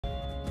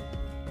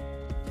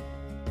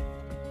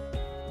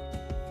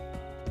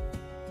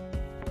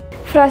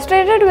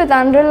Frustrated with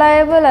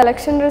unreliable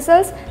election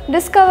results,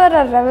 discover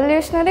a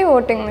revolutionary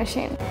voting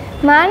machine.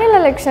 Manual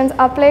elections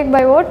are plagued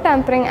by vote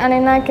tampering and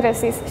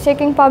inaccuracies,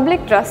 shaking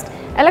public trust.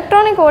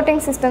 Electronic voting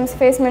systems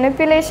face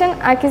manipulation,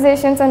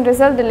 accusations and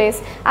result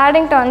delays,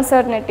 adding to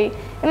uncertainty.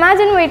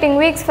 Imagine waiting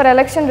weeks for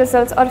election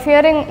results or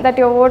fearing that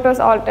your vote was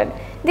altered.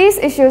 These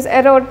issues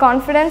erode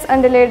confidence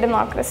and delay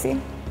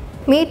democracy.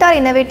 Meet our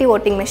innovative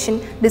voting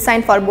machine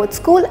designed for both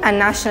school and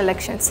national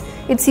elections.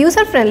 It's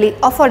user-friendly,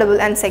 affordable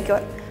and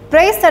secure.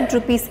 Priced at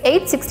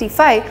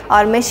 ₹865,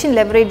 our machine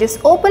leverages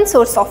open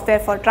source software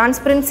for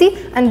transparency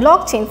and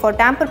blockchain for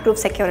tamper-proof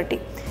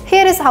security.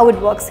 Here is how it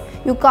works.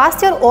 You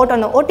cast your vote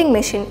on a voting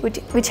machine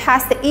which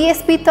has the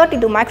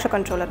ESP32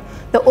 microcontroller.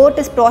 The vote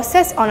is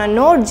processed on a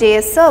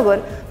Node.js server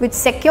which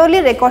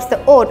securely records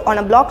the vote on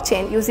a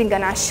blockchain using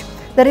Ganache.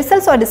 The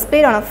results are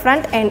displayed on a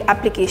front-end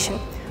application.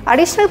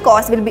 Additional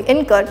costs will be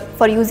incurred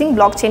for using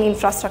blockchain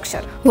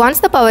infrastructure. Once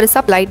the power is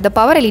supplied, the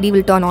power LED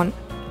will turn on.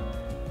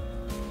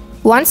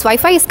 Once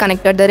Wi-Fi is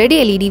connected, the ready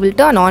LED will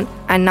turn on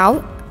and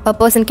now a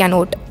person can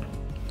vote.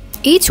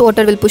 Each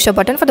voter will push a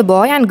button for the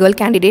boy and girl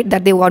candidate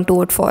that they want to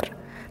vote for.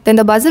 Then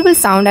the buzzer will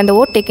sound and the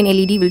vote taken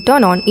LED will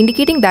turn on,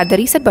 indicating that the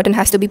reset button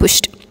has to be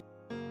pushed.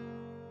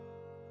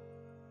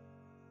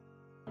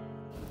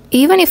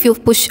 Even if you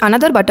push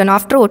another button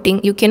after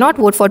voting, you cannot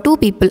vote for two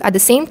people at the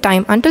same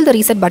time until the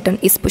reset button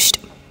is pushed.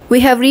 We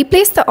have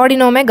replaced the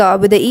Arduino Mega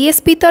with the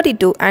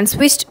ESP32 and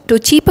switched to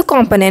cheaper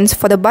components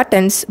for the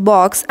buttons,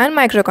 box and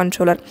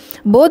microcontroller.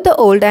 Both the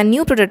old and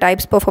new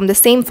prototypes perform the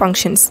same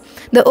functions.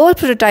 The old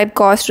prototype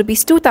cost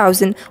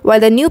 ₹2,000 while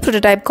the new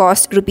prototype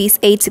cost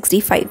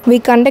 ₹865. We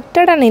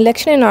conducted an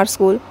election in our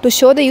school to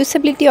show the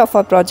usability of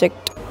our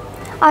project.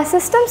 Our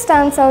system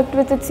stands out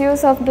with its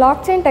use of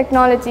blockchain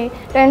technology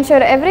to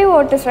ensure every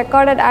vote is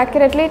recorded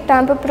accurately,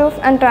 tamper-proof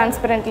and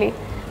transparently.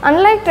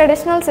 Unlike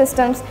traditional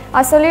systems,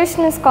 our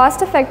solution is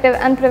cost-effective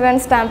and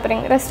prevents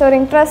tampering,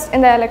 restoring trust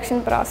in the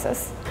election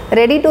process.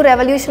 Ready to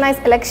revolutionize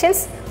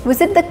elections?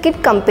 Visit the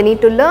kit company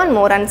to learn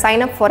more and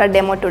sign up for a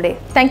demo today.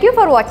 Thank you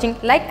for watching.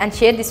 Like and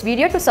share this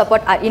video to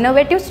support our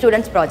innovative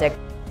students project.